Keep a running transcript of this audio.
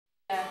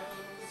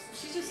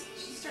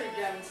She started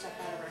grabbing stuff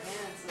out of her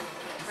hands, so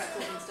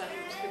pretzels and stuff. It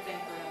was a good thing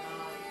for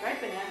dried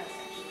bananas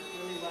actually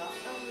really well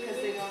because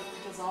they don't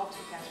dissolve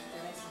too fast.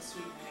 They're nice and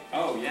sweet.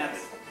 Oh yeah.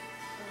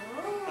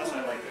 Plus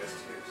I like those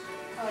too.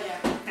 Oh yeah.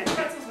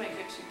 Pretzels make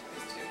good sheet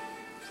toast too.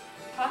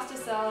 Pasta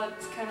salad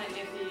is kind of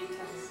iffy,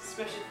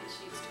 especially if the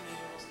sheets too many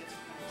noodles gets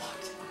kind of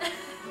locked.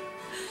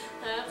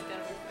 That's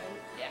gonna be fun.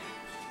 Yeah.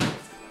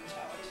 It's a good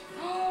challenge.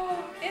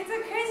 Oh, it's a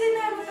crazy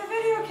man with a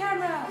video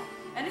camera,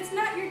 and it's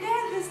not your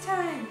dad this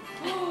time.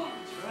 Oh,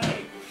 that's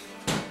right.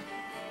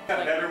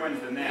 Got better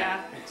ones than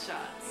that. Yeah,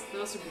 shots.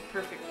 Those would be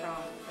perfect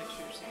prom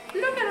pictures.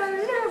 Look at our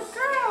little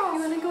girl. You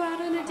want to go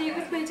out on a date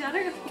with my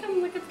daughter?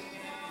 Come look at.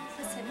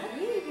 Listen,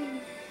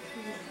 baby.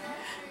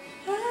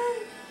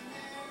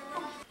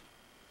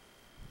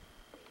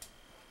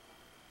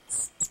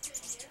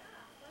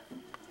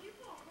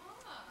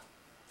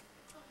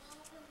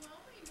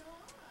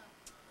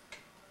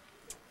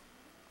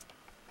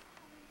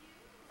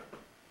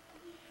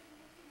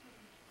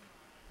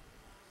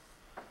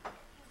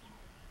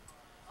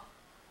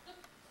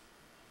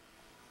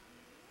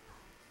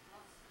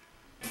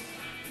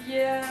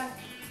 Yeah.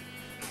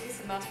 I guess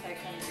the mouse pad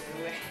kind of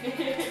gave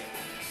it away.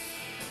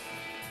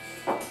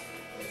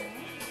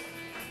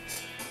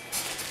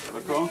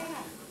 Look cool?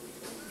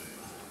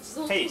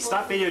 Hey,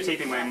 stop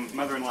videotaping my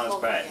mother-in-law's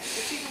butt.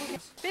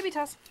 Baby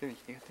toss. Here, you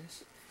got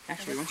this?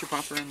 Actually, why don't you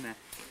pop her in there?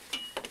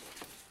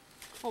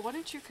 Well, why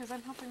don't you? Because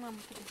I'm helping Mom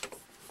with the game.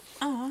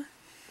 Aw.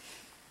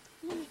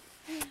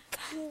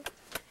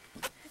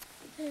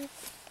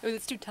 Oh,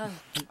 let's do tongue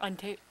on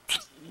tape.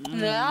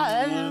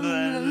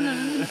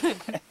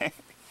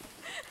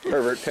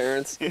 Pervert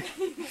parents. Only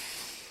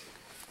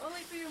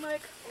for you,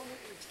 Mike. Only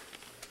for you.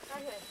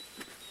 Okay.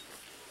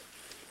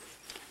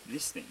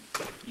 This thing,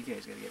 you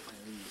guys gotta get one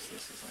of these.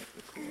 This is like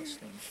the coolest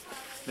thing.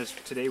 This,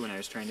 today when I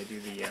was trying to do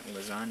the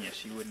lasagna,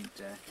 she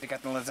wouldn't, I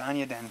got the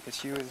lasagna done because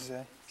she was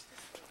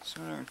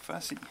so darn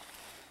fussy.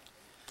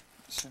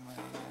 So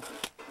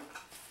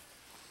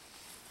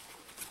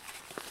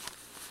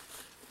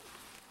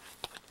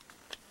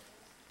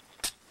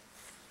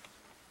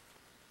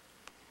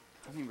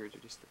hummingbirds are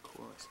just the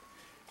coolest.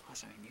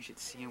 Plus, I mean, you should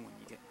see them when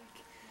you get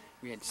like,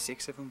 we had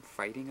 6 of them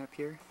fighting up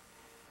here.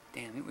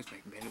 Damn, it was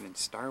like better than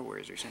Star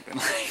Wars or something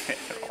like that.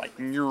 Like,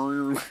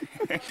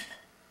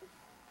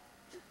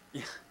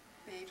 yeah.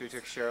 So we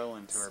took Cheryl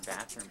into our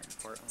bathroom in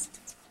Portland.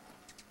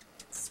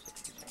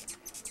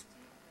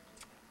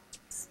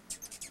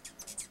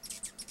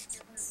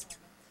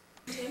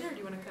 Tanner, or do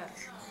you want to cut?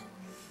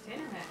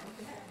 Tanner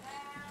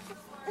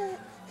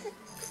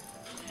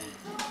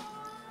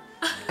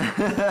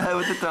had.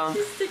 With the tongue.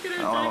 Stick it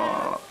in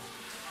Oh.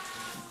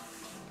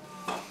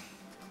 Are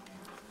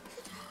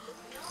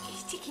you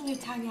sticking your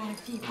tongue out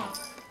of people?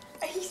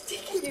 Are you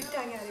sticking your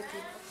tongue out of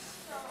people?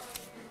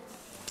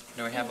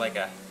 Do we have like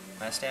a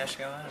mustache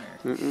going?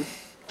 Or? Mm-mm.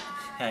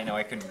 I know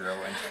I couldn't grow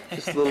one.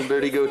 Just a little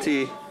dirty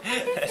goatee.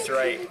 That's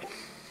right.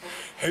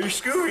 Hey,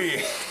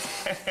 Scooby!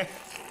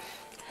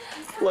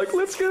 Like,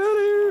 let's get out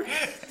of here.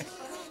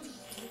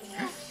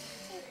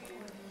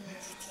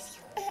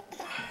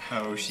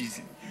 Oh,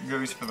 she's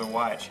goes for the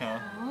watch, huh?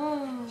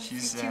 Oh,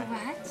 She's that's your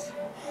watch?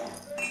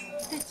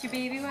 That's your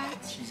baby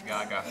watch? She's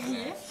gaga.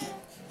 Yeah.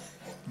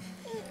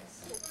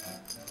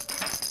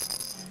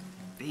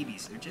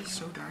 Babies, they're just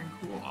so darn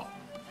cool.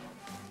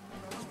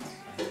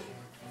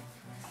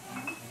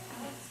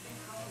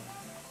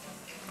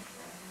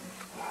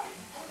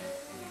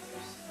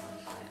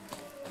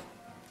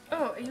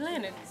 Oh,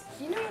 Elena,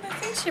 you know what? I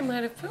think she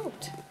might have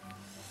pooped.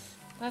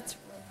 That's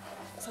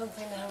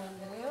something now on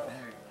video.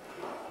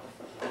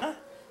 Huh?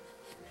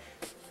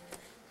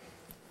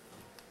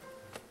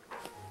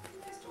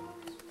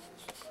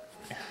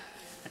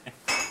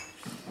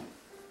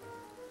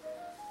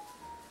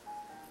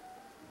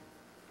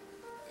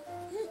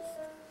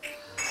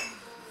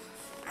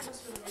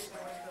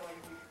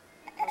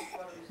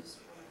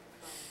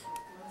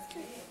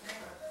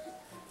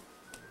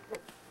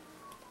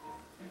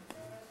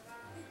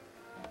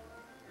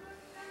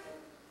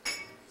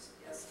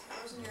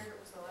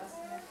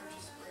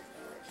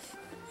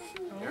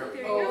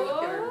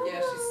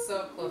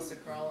 Close to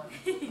crawling.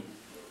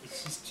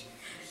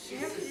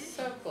 She's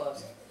so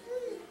close.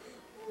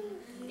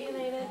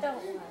 Elena,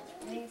 don't watch,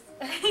 please.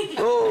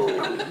 Oh.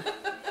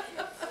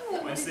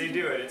 Once they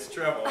do it, it's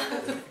trouble.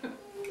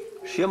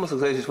 She almost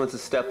looks like she just wants to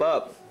step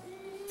up.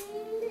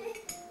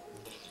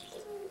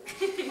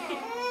 Oh,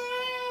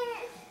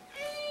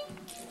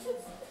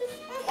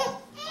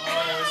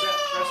 is that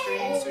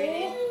frustrating,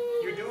 sweetie?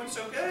 You're doing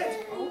so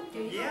good. Oh,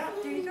 there you Yeah.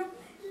 go. There you go.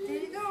 There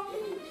you go.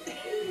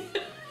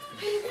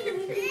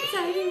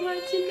 Exciting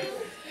watching it.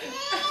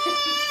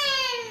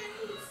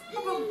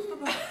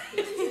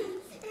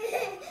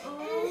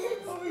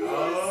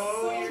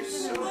 Oh, you're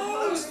so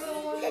close.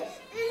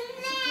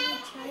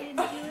 Try and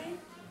do it.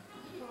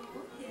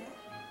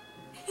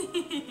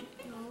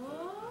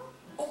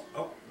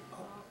 Oh.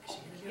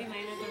 Elena,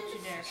 don't you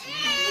dare.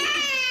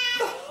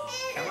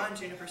 Come on,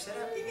 Juniper, sit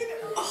up. They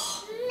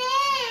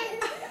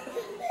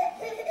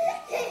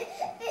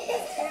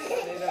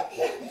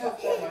don't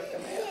perform like a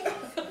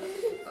man.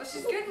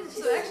 she's getting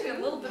so actually a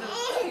little bit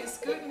of a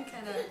scooting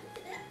kind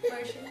of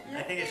motion.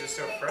 I think it's just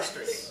so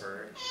frustrating for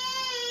her.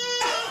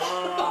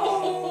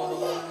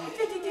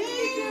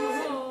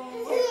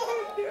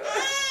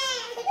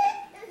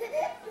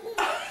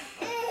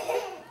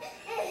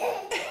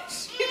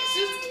 She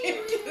just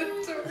can't get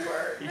it to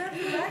work.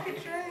 Back and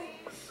try.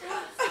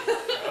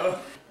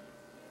 Oh.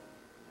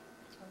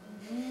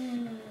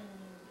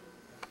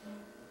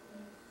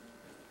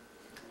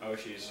 Oh,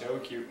 she's so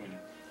cute when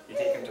you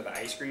take them to the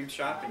ice cream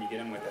shop and you get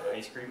them with the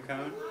ice cream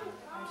cone.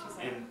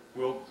 And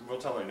we'll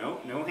tell her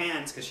no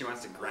hands because she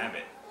wants to grab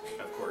it,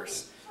 of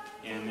course.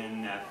 And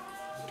then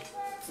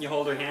you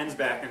hold her hands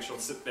back and she'll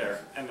sit there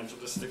and then she'll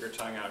just stick her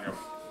tongue out and go.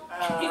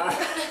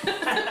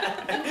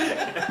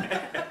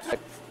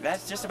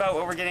 That's just about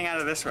what we're getting out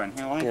of this one.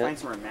 We'll only find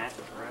some more matches.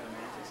 We're out of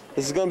matches.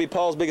 This is going to be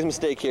Paul's biggest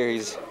mistake here.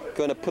 He's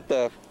going to put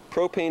the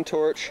propane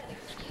torch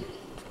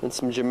and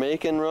some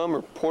Jamaican rum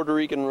or Puerto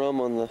Rican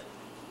rum on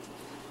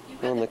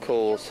the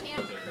coals.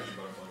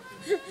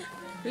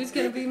 Who's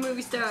gonna be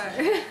movie star?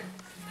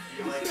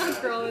 I'm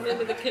crawling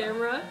into the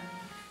camera.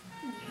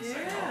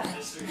 Yeah.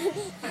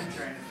 I'm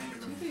trying to think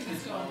of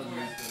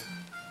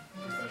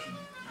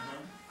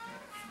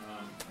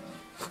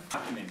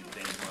document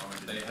things while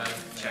we're They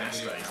have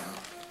chastising.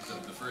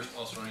 the first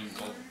Australian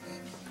gold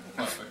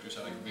prospectors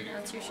had a video.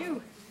 That's your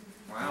shoe.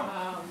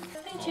 Wow.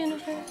 Hey,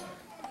 Juniper.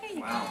 Hey.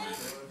 Wow.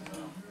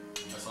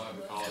 I saw it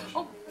in college.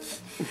 Oh.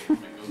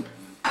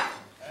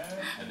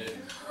 I did.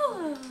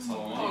 So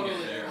when you get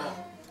there,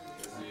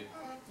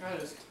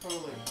 That is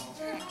totally false.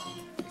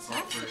 it's the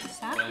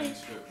first landing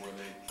strip where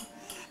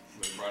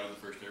they brought in the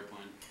first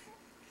airplane.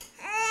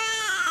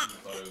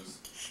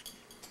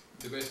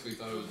 They basically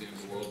thought it was the end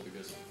of the world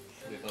because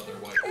they thought their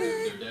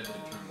dead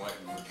had turned white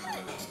and were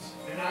turned white.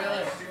 They're not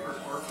like super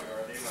quirky,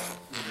 are they?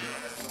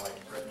 Like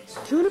Britney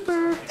Spears.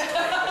 Juniper!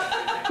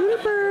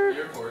 Juniper!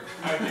 Airport.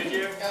 Oh, did you?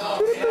 Juniper!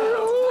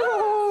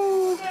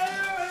 Oh! No,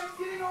 I'm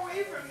getting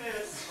away from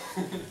this.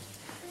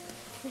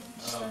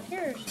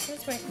 Here,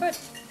 here's my foot.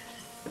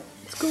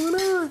 What's going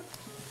on?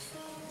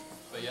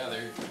 But yeah,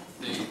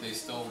 they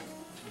still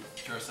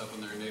dress up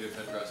in their native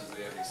headdresses.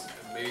 They have these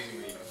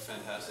amazingly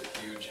fantastic,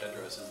 huge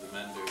headdresses the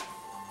men do.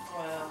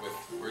 Wow. With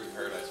birds of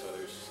paradise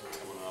feathers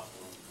coming off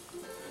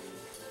them.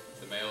 And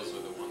the males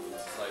are the ones in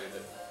society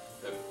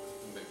that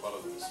make fun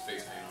of this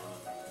face paint on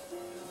them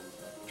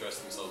and dress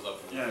themselves up.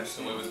 And Yeah, it's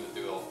the women that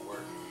do all the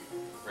work,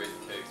 raise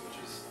the pigs, which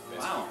is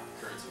basically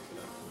currency for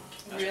them.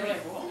 That's Really?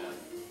 pretty cool. Yeah.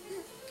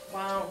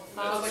 Wow.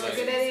 That's Like like- a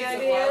Get any piece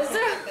of ideas?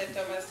 wildlife They've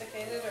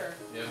domesticated, or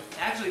Yeah.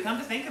 Actually, come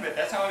to think of it,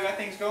 that's how we got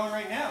things going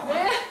right now.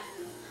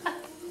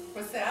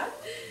 what's that?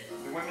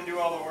 The women do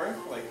all the work,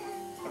 like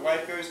the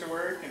wife goes to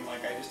work and like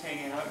I just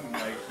hang out and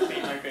like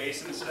paint my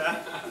face and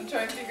stuff. I'm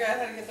trying to figure out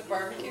how to get the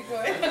barbecue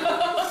going.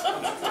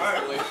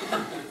 Alright.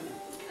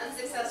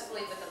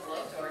 Unsuccessfully with a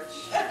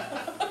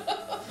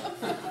blowtorch.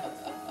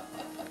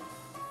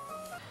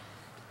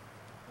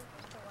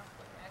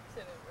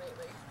 Accident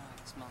lately. I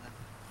can smell that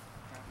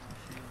crap in my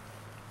shoe.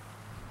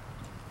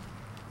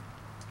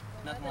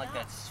 Nothing like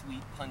that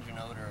sweet, pungent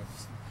odor of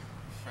some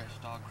fresh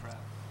dog crap.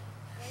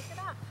 Take it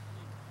off.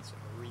 It's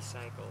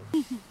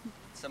recycled.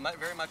 It's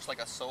very much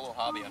like a solo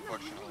hobby,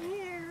 unfortunately.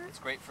 It's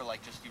great for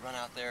like just you run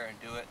out there and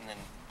do it, and then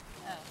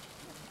Oh.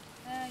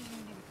 You can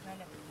do the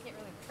credit. You can't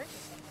really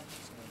purchase them.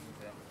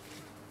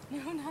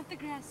 No, not the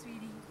grass,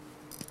 sweetie.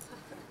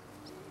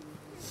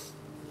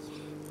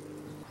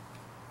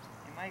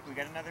 Hey Mike, we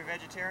got another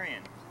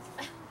vegetarian.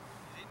 you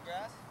eat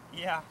grass.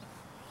 Yeah.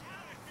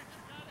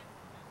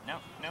 No.